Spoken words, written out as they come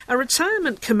A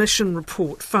Retirement Commission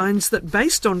report finds that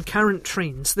based on current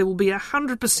trends, there will be a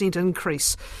 100%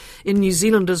 increase in New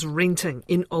Zealanders renting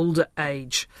in older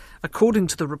age. According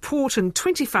to the report, in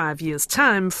 25 years'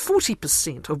 time,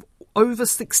 40% of over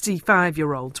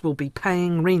 65-year-olds will be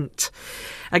paying rent.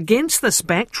 Against this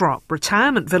backdrop,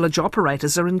 retirement village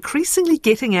operators are increasingly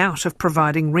getting out of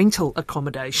providing rental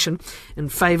accommodation in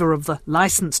favour of the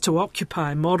licence to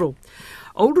occupy model.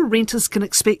 Older renters can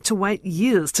expect to wait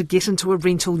years to get into a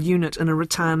rental unit in a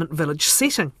retirement village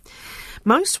setting.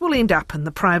 Most will end up in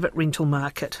the private rental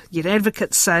market, yet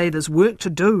advocates say there's work to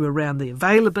do around the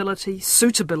availability,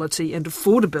 suitability and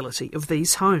affordability of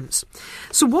these homes.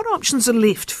 So what options are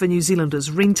left for New Zealanders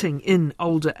renting in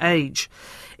older age?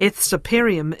 Esther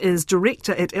Perriam is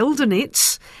director at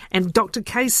Eldernet, and Dr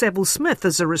Kay Saville-Smith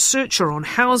is a researcher on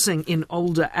housing in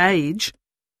older age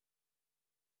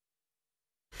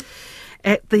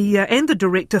and the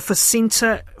director for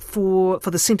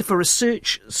the Centre for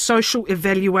Research, Social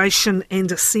Evaluation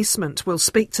and Assessment. We'll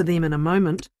speak to them in a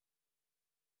moment.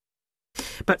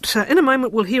 But in a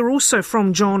moment we'll hear also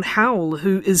from John Howell,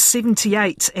 who is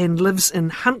 78 and lives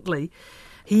in Huntly.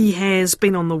 He has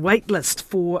been on the wait list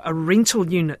for a rental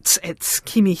unit at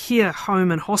Kimihia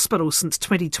Home and Hospital since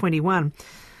 2021.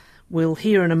 We'll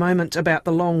hear in a moment about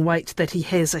the long wait that he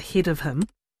has ahead of him.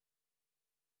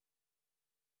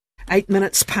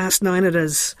 9:08 it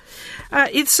is.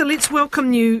 So let's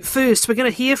welcome you first. We're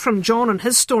going to hear from John and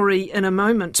his story in a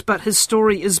moment, but his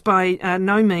story is by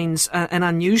no means an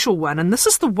unusual one. And this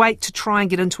is the wait to try and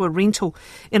get into a rental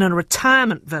in a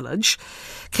retirement village.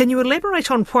 Can you elaborate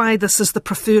on why this is the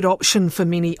preferred option for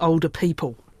many older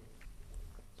people?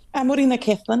 Morena,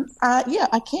 Kathleen. Yeah,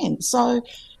 I can. So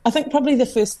I think probably the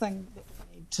first thing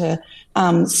to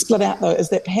split out, though, is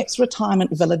that perhaps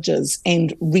retirement villages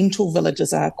and rental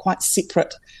villages are quite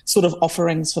separate sort of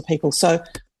offerings for people. So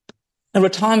a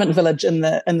retirement village in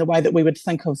the way that we would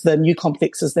think of the new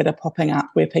complexes that are popping up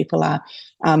where people are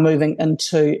moving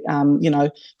into,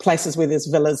 places where there's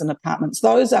villas and apartments,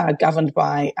 those are governed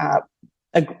by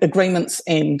agreements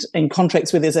and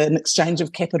contracts where there's an exchange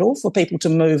of capital for people to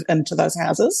move into those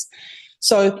houses.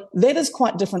 So that is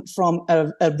quite different from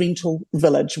a rental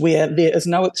village where there is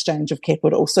no exchange of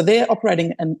capital. So they're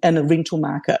operating in a rental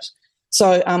market.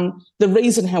 So the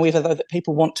reason, however, though, that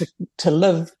people want to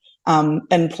live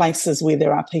in places where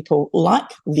there are people like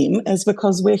them is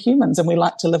because we're humans and we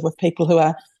like to live with people who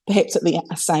are perhaps at the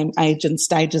same age and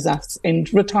stage as us,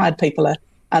 and retired people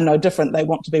are no different. They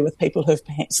want to be with people who've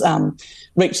perhaps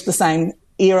reached the same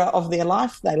era of their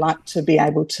life. They like to be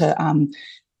able to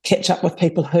catch up with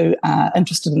people who are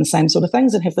interested in the same sort of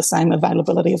things and have the same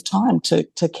availability of time to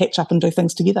catch up and do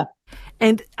things together.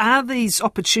 And are these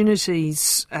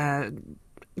opportunities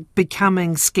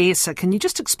becoming scarcer? Can you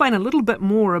just explain a little bit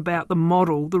more about the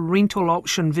model, the rental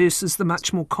option versus the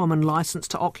much more common licence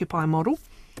to occupy model?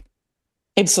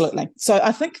 Absolutely. So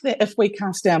I think that if we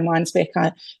cast our minds back,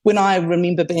 when I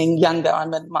remember being younger,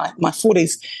 I'm in my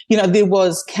 40s, there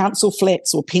was council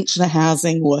flats or pensioner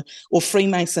housing or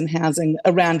Freemason housing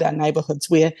around our neighbourhoods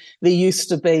where there used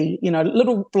to be,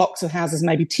 little blocks of houses,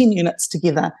 maybe 10 units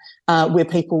together, where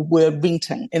people were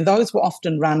renting. And those were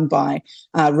often run by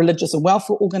religious and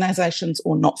welfare organisations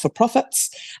or not-for-profits.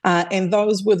 And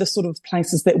those were the sort of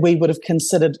places that we would have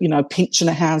considered,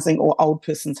 pensioner housing or old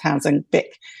person's housing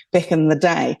back in the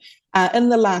day. In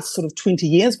the last sort of 20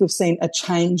 years, we've seen a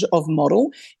change of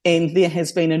model, and there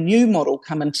has been a new model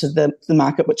come into the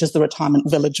market, which is the retirement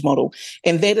village model.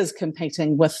 And that is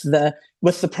competing with the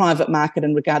private market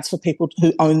in regards for people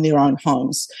who own their own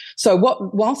homes. So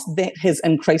whilst that has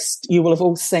increased, you will have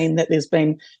all seen that there's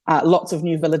been lots of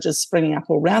new villages springing up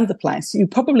all around the place. You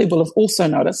probably will have also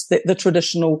noticed that the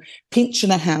traditional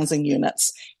pensioner housing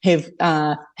units have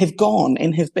gone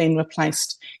and have been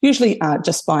replaced usually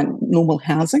just by normal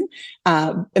housing.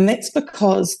 And that's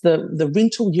because the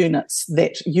rental units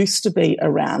that used to be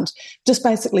around just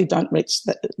basically don't reach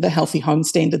the healthy home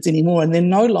standards anymore, and they're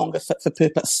no longer fit for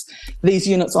purpose. These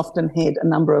units often had a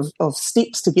number of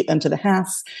steps to get into the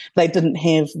house. They didn't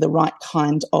have the right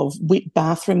kind of wet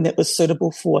bathroom that was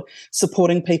suitable for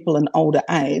supporting people in older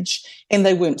age, and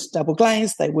they weren't double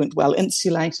glazed, they weren't well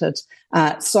insulated.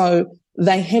 So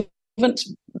they're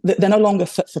no longer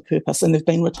fit for purpose, and they've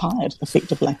been retired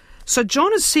effectively. So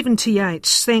John is 78.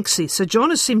 Thanks, Seth. So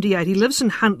John is 78. He lives in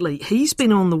Huntly. He's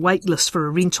been on the wait list for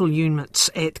a rental unit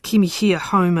at Kimihia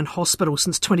Home and Hospital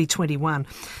since 2021.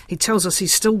 He tells us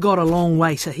he's still got a long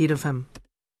wait ahead of him.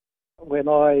 When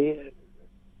I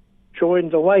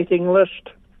joined the waiting list,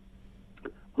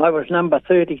 I was number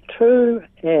 32,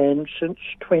 and since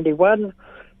 21,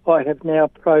 I have now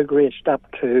progressed up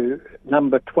to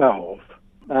number 12.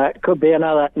 It could be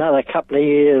another couple of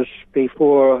years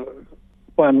before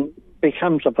one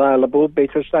becomes available,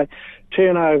 because they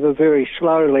turn over very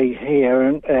slowly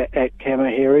here at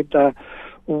Kamiheri. They're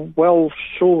well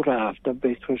sought after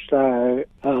because the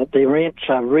rents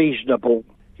are reasonable.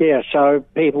 Yeah, so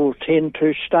people tend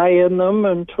to stay in them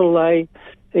until they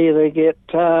either get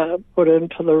put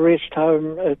into the rest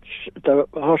home, it's the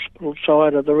hospital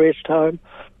side of the rest home,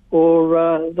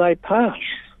 or they pass.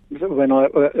 When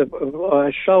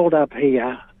I sold up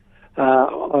here,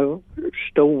 I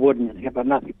still wouldn't have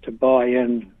enough to buy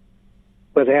in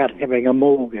without having a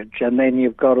mortgage, and then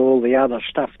you've got all the other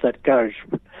stuff that goes,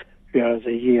 the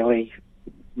yearly,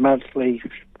 monthly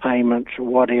payments or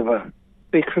whatever.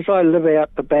 Because I live out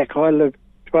the back, I live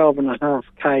 12.5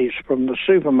 k's from the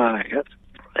supermarket.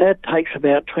 It takes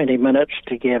about 20 minutes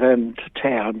to get into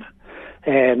town,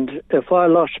 and if I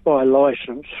lost my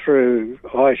licence through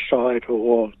eyesight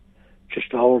or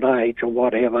just old age or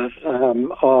whatever,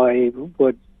 I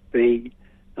would be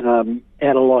at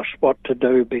a loss what to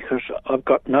do, because I've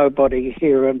got nobody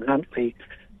here in Huntly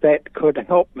that could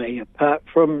help me apart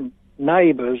from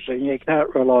neighbours, and you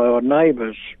can't rely on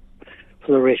neighbours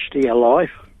for the rest of your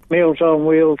life. Meals on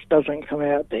Wheels doesn't come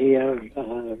out here.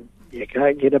 You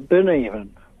can't get a bin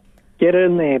even. Get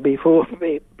in there before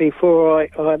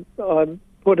I'm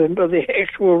put into the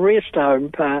actual rest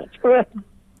home part.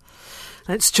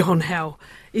 That's John Howe.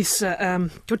 It's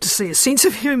good to see a sense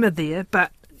of humour there,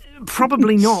 but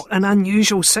probably not an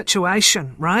unusual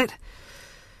situation, right?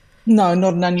 No,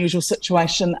 not an unusual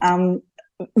situation.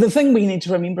 The thing we need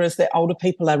to remember is that older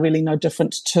people are really no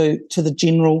different to the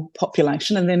general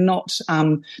population, and they're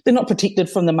not protected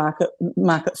from the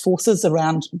market forces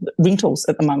around rentals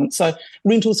at the moment. So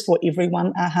rentals for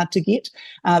everyone are hard to get,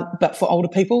 but for older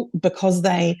people, because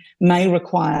they may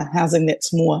require housing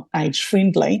that's more age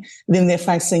friendly, then they're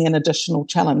facing an additional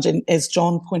challenge. And as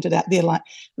John pointed out there,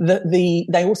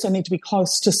 they also need to be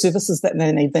close to services that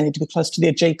they need. They need to be close to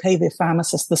their GP, their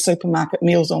pharmacist, the supermarket,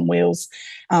 Meals on Wheels.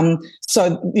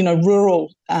 So,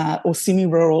 rural or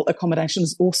semi-rural accommodation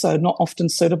is also not often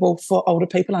suitable for older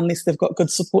people unless they've got good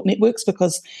support networks,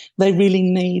 because they really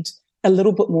need a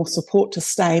little bit more support to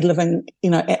stay living,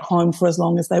 at home for as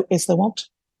long as they want.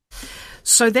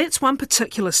 So that's one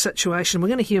particular situation. We're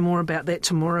going to hear more about that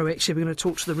tomorrow. Actually, we're going to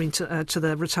talk to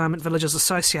the Retirement Villages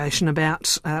Association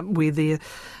about where they're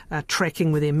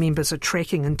tracking, where their members are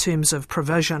tracking in terms of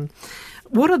provision.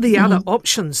 What are the other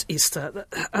options, Esther?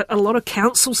 A lot of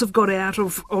councils have got out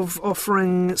of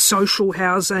offering social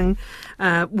housing.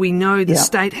 We know the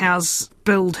state house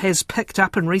build has picked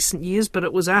up in recent years, but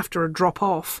it was after a drop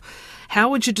off. How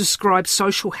would you describe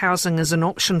social housing as an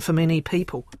option for many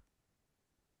people?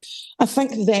 I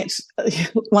think that,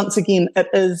 once again, it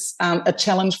is a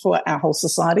challenge for our whole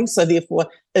society, so therefore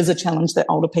is a challenge that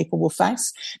older people will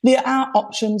face. There are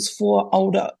options for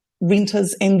older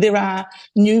renters, and there are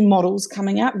new models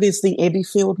coming out. There's the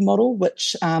Abbeyfield model,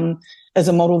 which is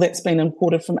a model that's been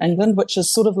imported from England, which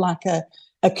is sort of like a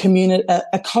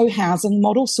co-housing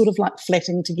model, sort of like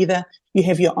flatting together. You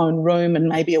have your own room and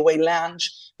maybe a wee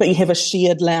lounge, but you have a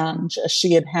shared lounge, a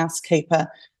shared housekeeper,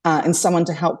 and someone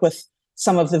to help with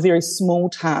some of the very small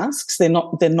tasks. They're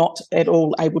not at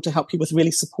all able to help you with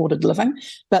really supported living,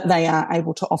 but they are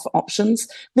able to offer options.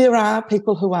 There are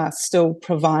people who are still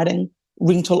providing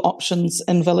rental options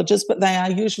in villages, but they are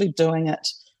usually doing it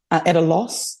at a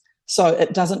loss. So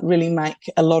it doesn't really make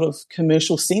a lot of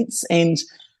commercial sense. And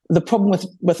the problem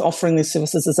with offering these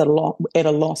services is at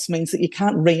a loss means that you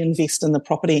can't reinvest in the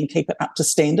property and keep it up to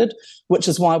standard, which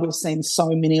is why we've seen so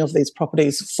many of these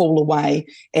properties fall away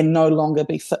and no longer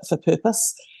be fit for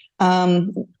purpose.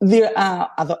 There are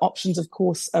other options, of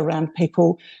course, around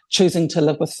people choosing to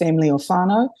live with family or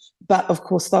whānau, but of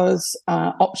course those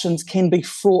options can be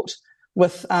fraught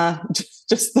with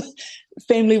just the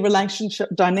family relationship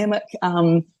dynamic.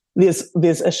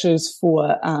 There's issues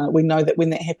for, we know that when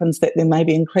that happens that there may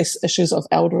be increased issues of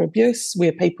elder abuse,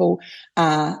 where people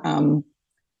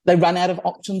they run out of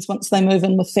options once they move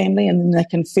in with family, and then they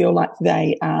can feel like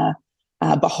they are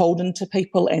beholden to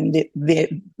people and they're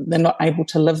not able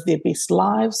to live their best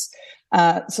lives.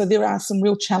 So there are some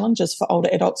real challenges for older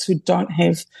adults who don't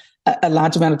have a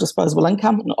large amount of disposable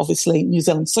income. And obviously New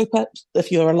Zealand Super,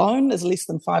 if you're alone, is less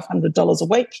than $500 a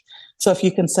week. So if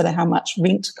you consider how much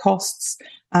rent costs,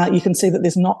 you can see that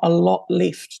there's not a lot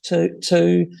left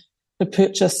to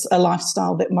purchase a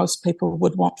lifestyle that most people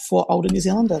would want for older New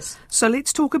Zealanders. So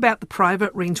let's talk about the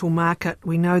private rental market.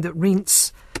 We know that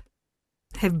rents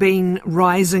have been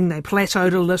rising. They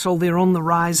plateaued a little. They're on the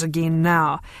rise again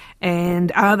now.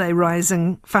 And are they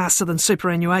rising faster than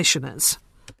superannuation is?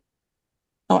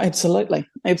 Oh, absolutely.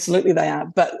 Absolutely they are.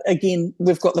 But again,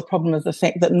 we've got the problem of the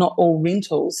fact that not all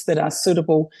rentals that are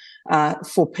suitable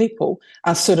for people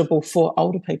are suitable for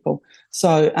older people.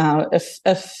 So if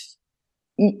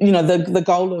the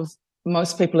goal of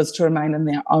most people is to remain in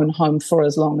their own home for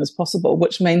as long as possible,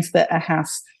 which means that a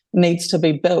house needs to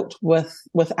be built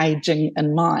with ageing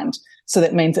in mind. So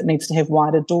that means it needs to have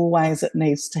wider doorways. It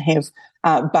needs to have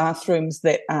bathrooms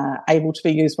that are able to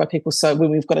be used by people. So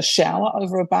when we've got a shower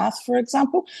over a bath, for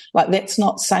example, like that's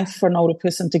not safe for an older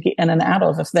person to get in and out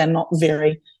of if they're not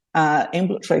very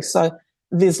ambulatory. So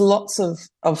there's lots of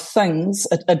things.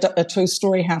 A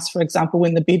two-storey house, for example,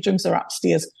 when the bedrooms are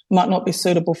upstairs, might not be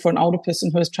suitable for an older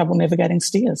person who has trouble navigating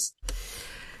stairs.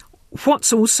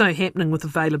 What's also happening with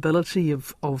availability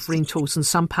of rentals in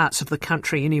some parts of the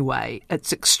country anyway,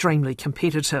 it's extremely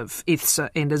competitive,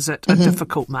 and is it a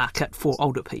difficult market for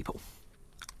older people?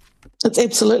 It's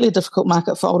absolutely a difficult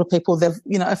market for older people.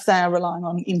 If they are relying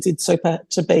on NZ Super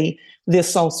to be their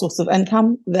sole source of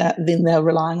income, then they're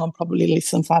relying on probably less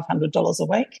than $500 a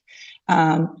week.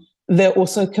 They're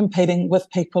also competing with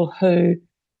people who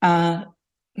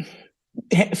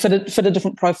fit a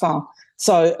different profile.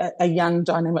 So a young,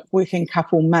 dynamic working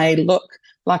couple may look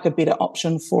like a better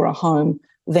option for a home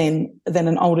than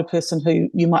an older person who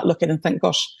you might look at and think,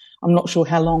 gosh, I'm not sure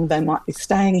how long they might be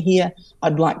staying here.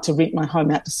 I'd like to rent my home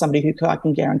out to somebody who I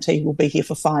can guarantee will be here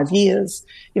for 5 years.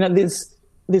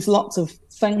 There's lots of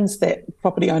things that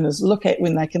property owners look at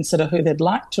when they consider who they'd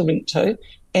like to rent to.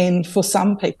 And for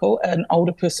some people, an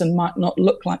older person might not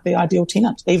look like the ideal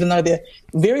tenant, even though they're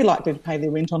very likely to pay their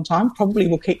rent on time, probably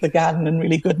will keep the garden in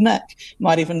really good nick,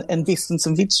 might even invest in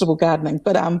some vegetable gardening.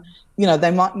 But,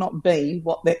 they might not be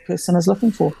what that person is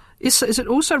looking for. Is it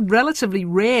also relatively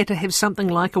rare to have something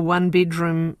like a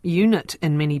one-bedroom unit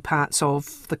in many parts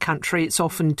of the country? It's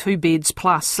often 2 beds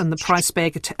plus and the price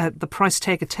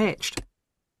tag attached.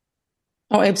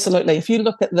 Oh, absolutely. If you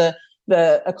look at the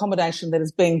accommodation that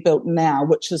is being built now,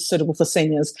 which is suitable for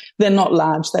seniors, they're not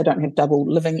large. They don't have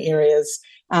double living areas.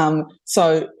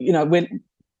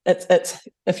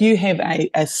 If you have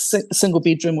a single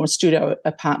bedroom or a studio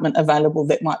apartment available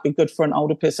that might be good for an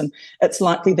older person, it's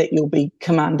likely that you'll be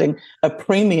commanding a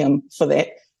premium for that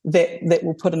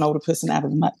will put an older person out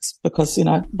of the mix because,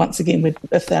 once again,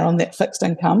 if they're on that fixed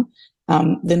income,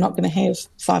 they're not going to have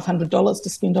 $500 to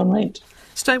spend on rent.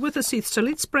 Stay with us, Seth. So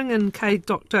let's bring in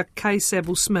Dr. Kay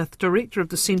Saville-Smith, Director of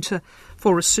the Centre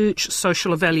for Research,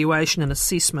 Social Evaluation and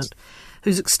Assessment,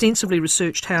 who's extensively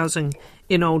researched housing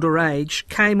in older age.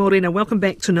 Kay, Morena, welcome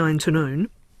back to 9 to Noon.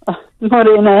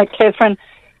 Morena, Catherine.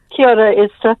 Kia ora,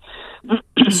 Esther.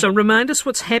 So remind us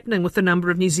what's happening with the number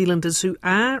of New Zealanders who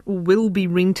are or will be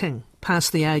renting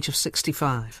past the age of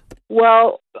 65.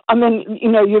 Well, I mean,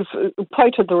 you've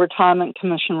quoted the Retirement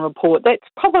Commission report. That's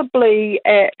probably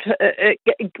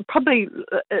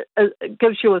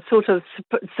gives you a sort of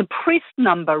suppressed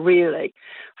number, really,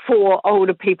 for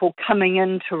older people coming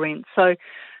into rent. So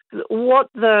what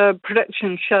the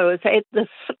predictions show is at the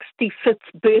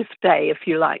 65th birthday, if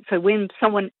you like, so when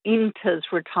someone enters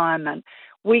retirement,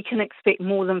 we can expect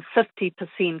more than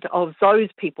 50% of those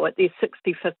people at their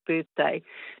 65th birthday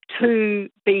to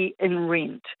be in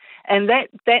rent. And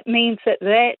that means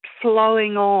that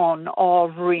flowing on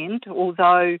of rent,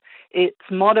 although it's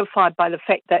modified by the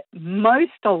fact that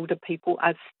most older people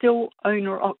are still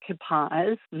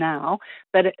owner-occupiers now,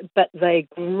 but the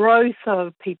growth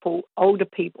of older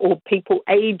people, or people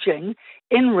aging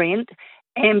in rent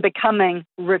and becoming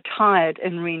retired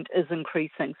in rent is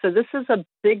increasing. So this is a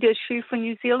big issue for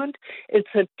New Zealand.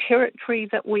 It's a territory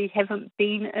that we haven't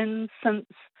been in since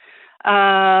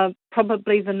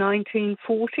probably the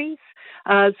 1940s.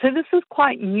 So this is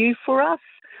quite new for us.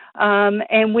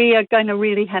 And we are going to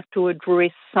really have to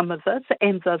address some of this,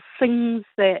 and the things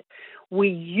that we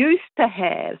used to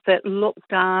have that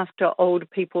looked after older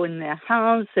people in their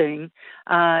housing,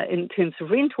 in terms of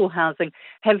rental housing,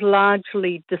 have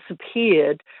largely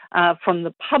disappeared from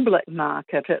the public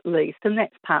market at least, and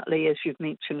that's partly, as you've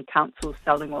mentioned, councils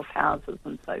selling off houses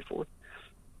and so forth.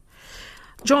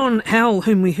 John Howell,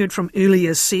 whom we heard from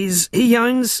earlier, says he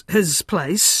owns his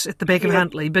place at the back of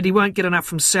Huntly, but he won't get enough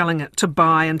from selling it to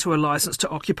buy into a licence to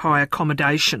occupy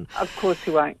accommodation. Of course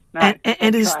he won't. No,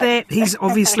 and is that, he's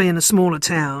obviously in a smaller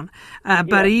town,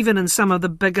 but even in some of the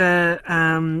bigger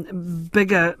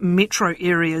metro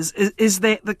areas, is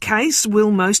that the case?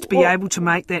 Will most be able to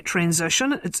make that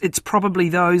transition? It's probably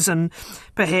those in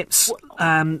perhaps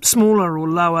smaller or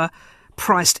lower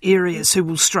priced areas who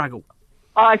will struggle.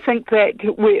 I think that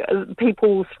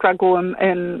people struggle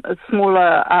in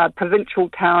smaller provincial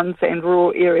towns and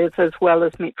rural areas as well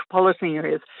as metropolitan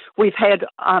areas. We've had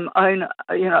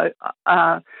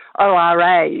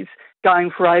ORAs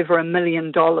going for over $1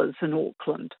 million in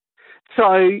Auckland.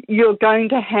 So you're going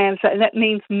to have, that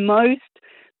means most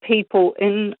people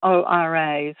in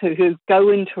ORAs who go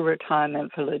into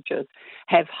retirement villages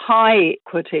have high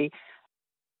equity,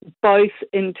 both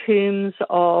in terms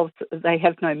of they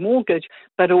have no mortgage,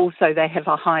 but also they have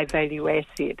a high value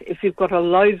asset. If you've got a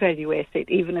low value asset,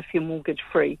 even if you're mortgage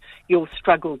free, you'll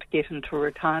struggle to get into a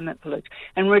retirement village.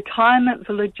 And retirement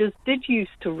villages did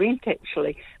used to rent,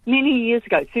 actually. Many years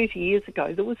ago, 30 years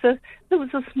ago, there was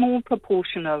a small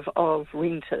proportion of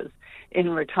renters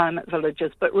in retirement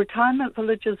villages, but retirement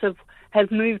villages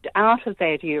have moved out of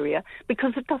that area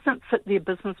because it doesn't fit their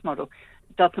business model.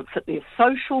 It doesn't fit their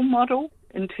social model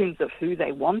in terms of who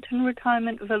they want in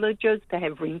retirement villages to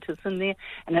have renters in there,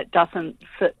 and it doesn't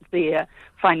fit their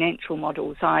financial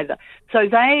models either. So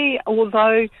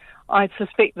although I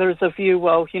suspect there is a view,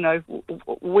 well,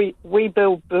 we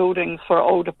build buildings for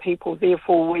older people,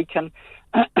 therefore we can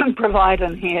provide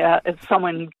in here if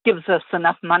someone gives us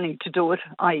enough money to do it,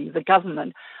 i.e. the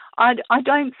government. I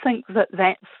don't think that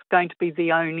that's going to be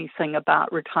the only thing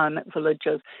about retirement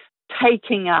villages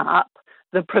taking up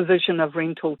the provision of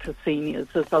rental to seniors.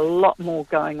 There's a lot more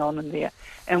going on in there.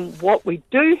 And what we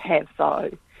do have, though,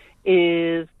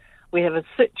 is we have a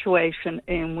situation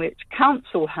in which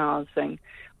council housing,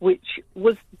 which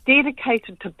was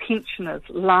dedicated to pensioners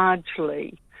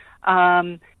largely,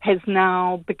 has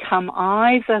now become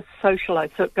either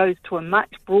socialised, so it goes to a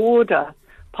much broader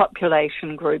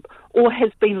population group, or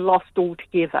has been lost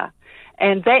altogether.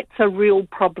 And that's a real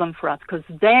problem for us because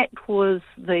that was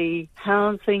the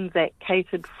housing that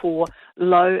catered for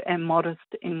low and modest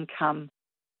income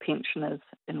pensioners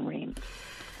in rent.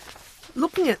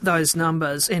 Looking at those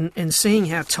numbers and seeing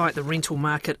how tight the rental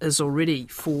market is already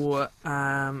for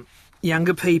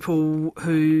younger people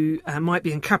who might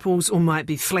be in couples or might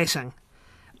be flatting,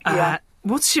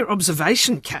 what's your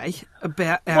observation, Kay,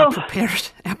 about our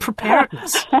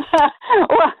preparedness?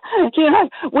 Well,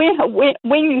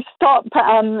 when you stop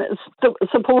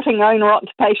supporting owner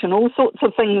occupation, all sorts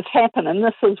of things happen, and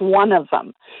this is one of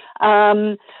them.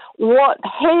 What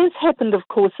has happened, of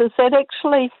course, is that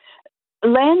actually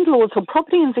landlords or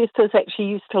property investors actually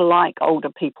used to like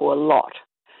older people a lot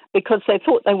because they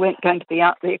thought they weren't going to be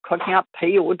out there cooking up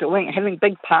tea or having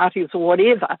big parties or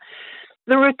whatever.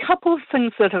 There are a couple of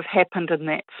things that have happened in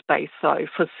that space, though,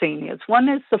 for seniors. One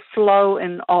is the flow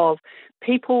in of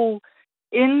people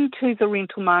into the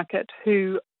rental market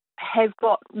who have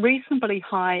got reasonably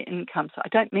high incomes. I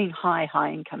don't mean high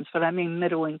incomes, but I mean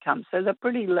middle incomes, so they're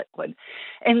pretty liquid.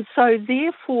 And so,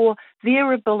 therefore,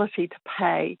 their ability to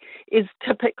pay is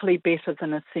typically better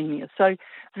than a senior. So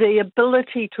the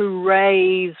ability to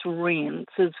raise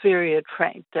rents is very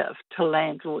attractive to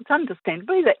landlords.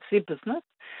 Understandably, that's their business.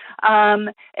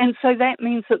 And so that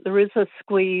means that there is a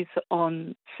squeeze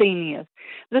on seniors.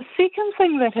 The second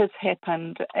thing that has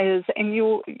happened is, and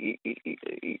you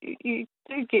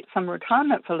do get some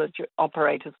retirement village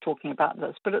operators talking about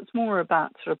this, but it's more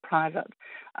about sort of private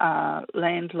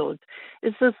landlords,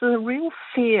 is there's a real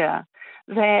fear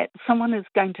that someone is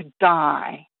going to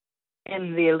die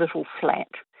in their little flat.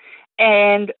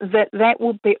 And that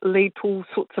will lead to all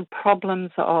sorts of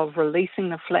problems of releasing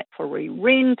the flat for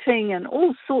re-renting and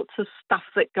all sorts of stuff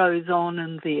that goes on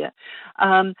in there.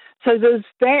 So there's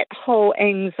that whole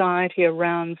anxiety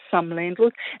around some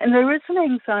landlords. And there is an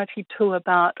anxiety too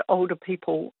about older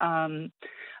people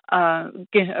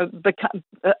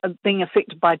being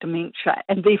affected by dementia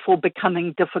and therefore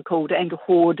becoming difficult and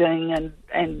hoarding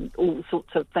and all sorts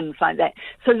of things like that.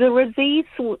 So there are these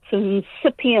sorts of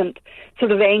incipient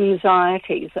sort of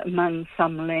anxieties among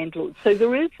some landlords. So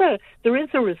there is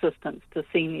a resistance to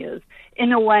seniors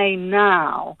in a way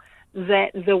now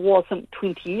that there wasn't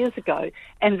 20 years ago,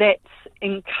 and that's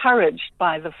encouraged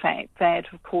by the fact that,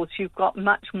 of course, you've got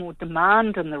much more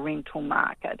demand in the rental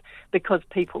market because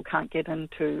people can't get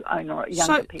into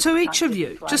younger people. So to each of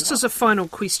you, just as a final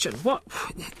question,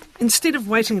 instead of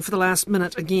waiting for the last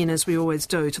minute again, as we always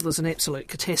do, till there's an absolute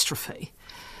catastrophe,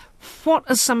 what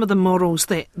are some of the models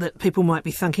that people might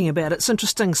be thinking about? It's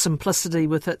interesting, Simplicity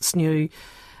with its new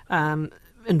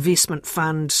investment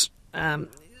fund,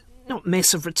 not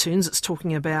massive returns, it's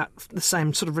talking about the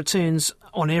same sort of returns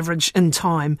on average in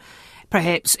time,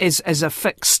 perhaps as a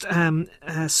fixed, a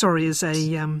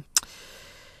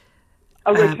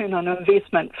a return on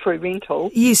investment through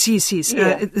rental. Yes.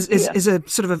 Is a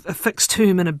sort of a fixed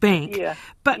term in a bank. Yeah.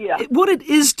 But what it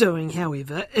is doing,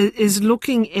 however, is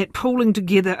looking at pulling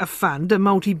together a fund, a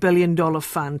multi-billion-dollar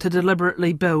fund, to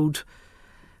deliberately build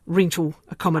rental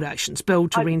accommodations,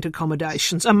 build-to-rent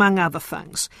accommodations, among other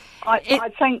things.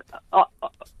 I think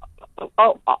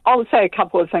I'll say a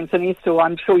couple of things, and Esther,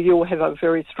 I'm sure you'll have a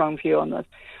very strong view on this.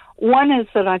 One is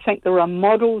that I think there are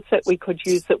models that we could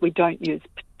use that we don't use,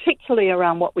 particularly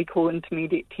around what we call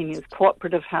intermediate tenures.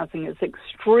 Cooperative housing is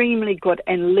extremely good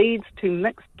and leads to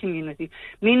mixed communities.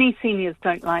 Many seniors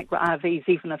don't like RVs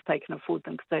even if they can afford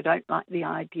them because they don't like the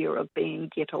idea of being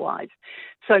ghettoised.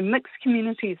 So mixed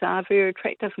communities are very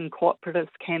attractive, and cooperatives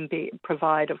can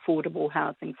provide affordable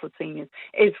housing for seniors,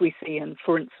 as we see in,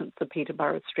 for instance, the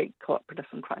Peterborough Street Cooperative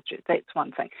in Christchurch. That's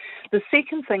one thing. The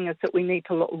second thing is that we need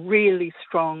to look really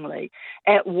strongly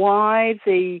at why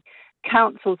the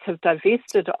councils have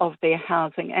divested of their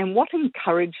housing and what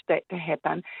encouraged that to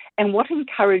happen and what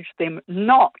encouraged them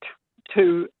not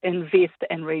to invest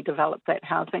and redevelop that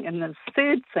housing. And the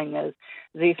third thing is,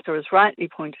 as Esther has rightly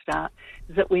pointed out,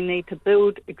 is that we need to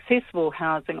build accessible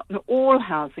housing, all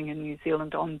housing in New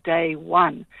Zealand on day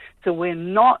one. So we're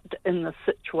not in the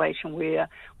situation where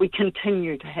we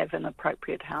continue to have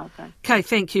inappropriate housing. Okay,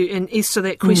 thank you. And Esther,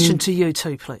 that question to you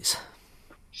too, please.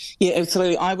 Yeah,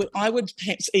 absolutely. I would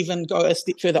perhaps even go a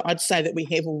step further. I'd say that we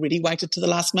have already waited to the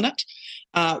last minute.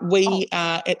 We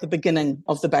are at the beginning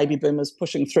of the baby boomers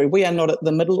pushing through. We are not at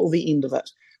the middle or the end of it.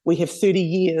 We have 30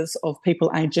 years of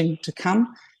people ageing to come.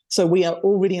 So we are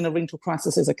already in a rental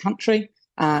crisis as a country,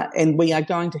 and we are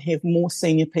going to have more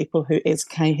senior people who, as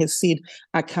Kay has said,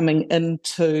 are coming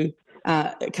into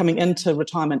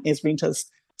retirement as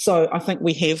renters. So I think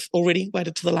we have already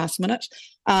waited to the last minute.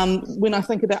 When I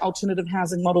think about alternative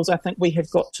housing models, I think we have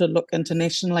got to look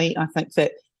internationally. I think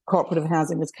that cooperative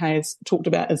housing, as Kay has talked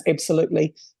about, is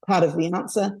absolutely part of the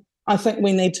answer. I think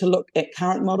we need to look at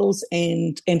current models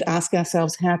and ask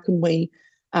ourselves how can we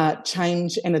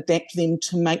change and adapt them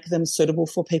to make them suitable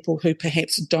for people who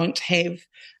perhaps don't have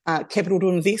capital to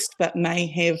invest but may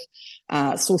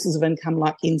have sources of income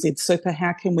like NZ Super.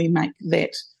 How can we make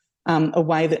that a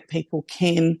way that people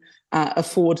can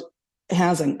afford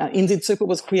housing? NZ Super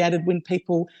was created when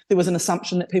there was an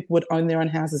assumption that people would own their own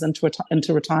houses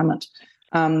into retirement.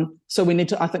 So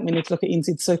I think we need to look at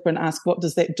NZ Super and ask, what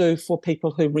does that do for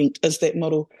people who rent? Is that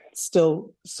model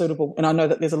still suitable? And I know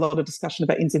that there's a lot of discussion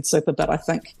about NZ Super, but I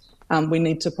think we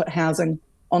need to put housing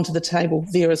onto the table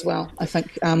there as well. I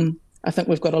think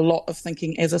we've got a lot of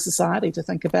thinking as a society to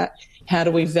think about how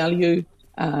do we value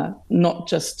not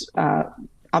just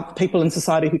people in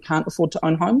society who can't afford to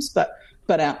own homes, but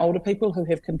our older people who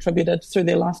have contributed through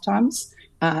their lifetimes.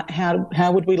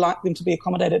 How would we like them to be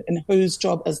accommodated, and whose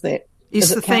job is that?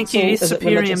 Thank you, Esther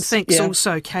Perriam. Thanks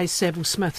also, Kay Saville-Smith.